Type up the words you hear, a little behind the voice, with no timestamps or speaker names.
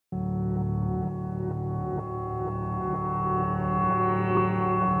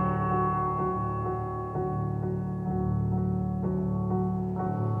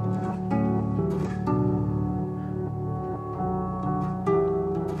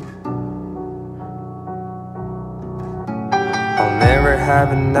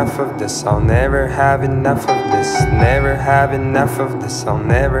have enough of this. I'll never have enough of this. Never have enough of this. I'll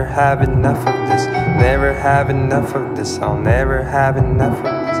never have enough of this. Never have enough of this. I'll never have enough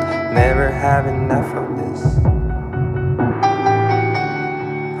of this. Never have enough of this.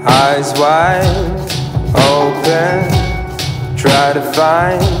 Eyes wide open, try to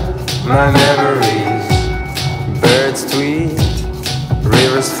find my memories. Birds tweet,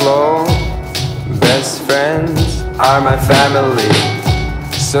 rivers flow. Best friends are my family.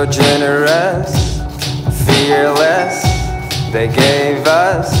 So generous, fearless, they gave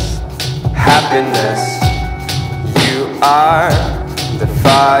us happiness. You are the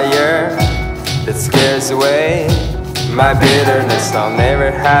fire that scares away my bitterness. I'll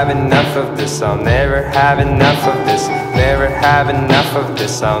never have enough of this. I'll never have enough of this. Never have enough of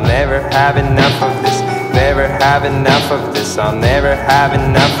this. I'll never have enough of this. Never have enough of this. I'll never have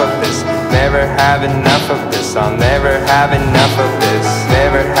enough of this. Never have enough of this. I'll never have enough of this.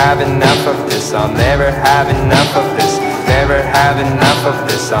 Never have enough of this. I'll never have enough of this. Never have enough of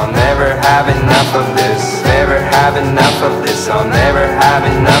this. I'll never have enough of this. Never have enough of this. I'll never have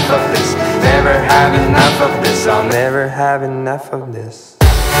enough of this. Never have enough of this. I'll never have enough of this.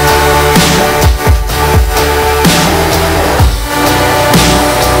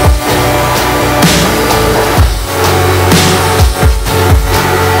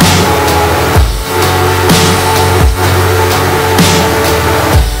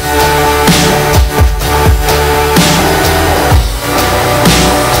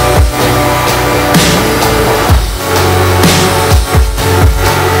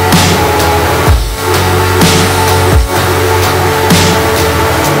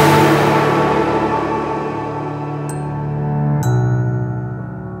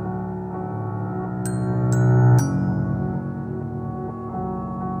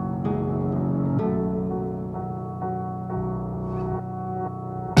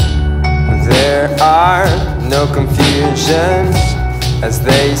 There are no confusions, as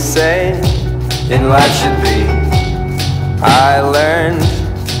they say in life should be. I learned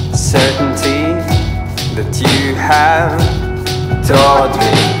certainty that you have taught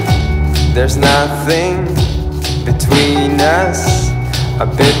me. There's nothing between us, a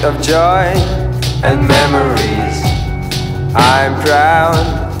bit of joy and memories. I'm proud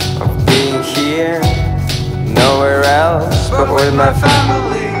of being here, nowhere else but with my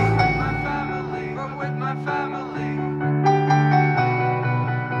family.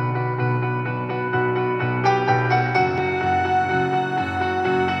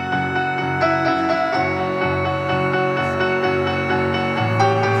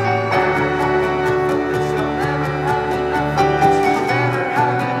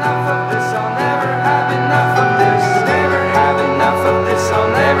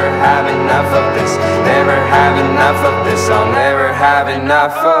 I'll never have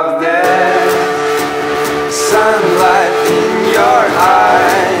enough of this. Sunlight in your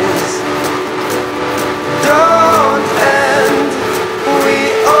eyes don't end. We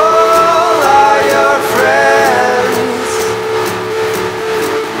all are your friends.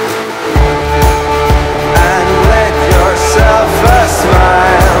 And let yourself a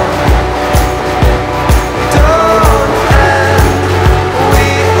smile. Don't end. We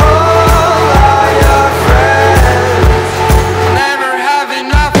all are your friends. Never have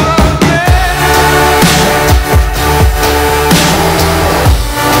enough of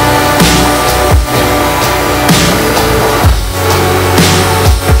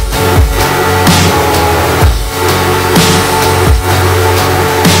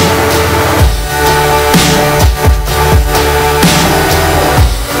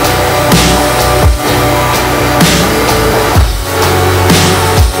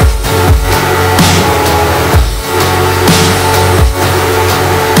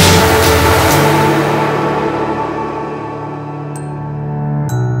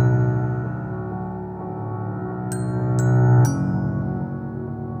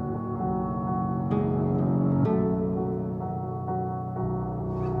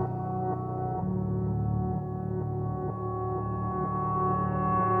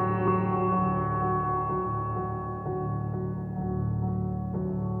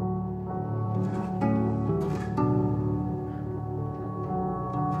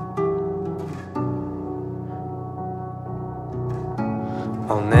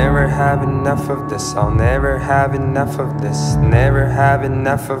I'll never have enough of this. I'll never have enough of this. Never have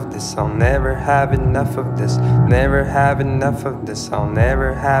enough of this. I'll never have enough of this. Never have enough of this. I'll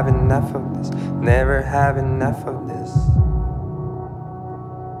never have enough of this. Never have enough of this.